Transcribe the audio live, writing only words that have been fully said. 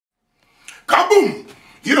Kaboom!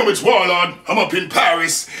 You know it's Warlord, I'm up in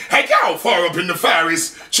Paris. Hey, how far up in the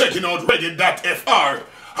Faris? Checking out Reggae.Fr.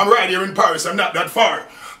 I'm right here in Paris, I'm not that far.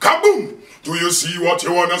 Kaboom! Do you see what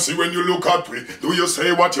you wanna see when you look at me? Do you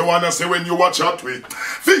say what you wanna say when you watch at me?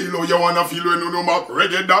 Feel how you wanna feel when you know my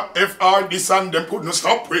Reggae.Fr. This and them couldn't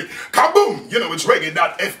stop me. Kaboom! You know it's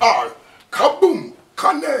Reggae.Fr. Kaboom!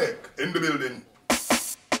 Connect in the building.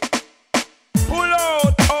 Pull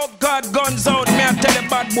out, oh God, guns out. Me I tell the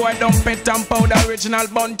bad boy, don't pet and powder, original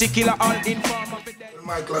bounty killer, all informer.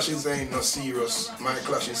 My clashes ain't no serious. My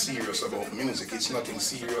clash is serious about music. It's nothing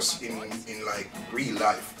serious in like real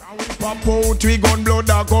life. Pop out, we gun blood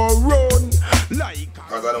that go run. Like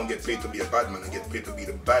because I don't get paid to be a bad man, I get paid to be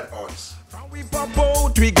the bad artist. We pop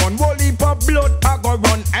out, we gun volley pop blood, I go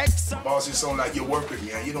run X. Boss, you sound like you work with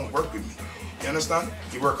me and you don't work with me. You understand?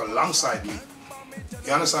 You work alongside me.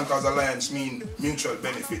 You understand? Because alliance mean mutual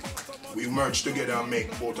benefit. We merge together and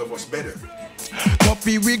make both of us better.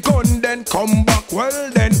 Copy we gun then come back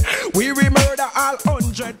well then. We murder all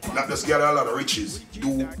 100. Not just get a lot of riches,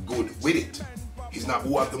 do good with it. It's not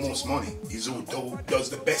who have the most money, it's who does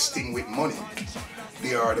the best thing with money.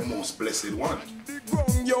 They are the most blessed one.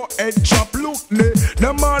 Your head drop look there.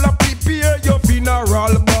 Them all a prepare your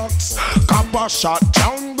funeral box. Copper shot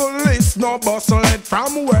jungle is no bustle it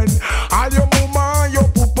from when. All your mama and your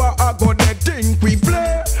papa are gonna think we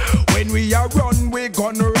play. When we are run we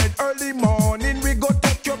gonna red early morning. We go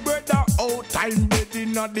take your brother out time bed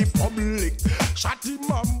in the public. Shot him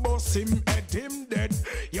and bust him, head him dead.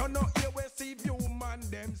 You know here we see you man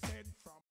them said.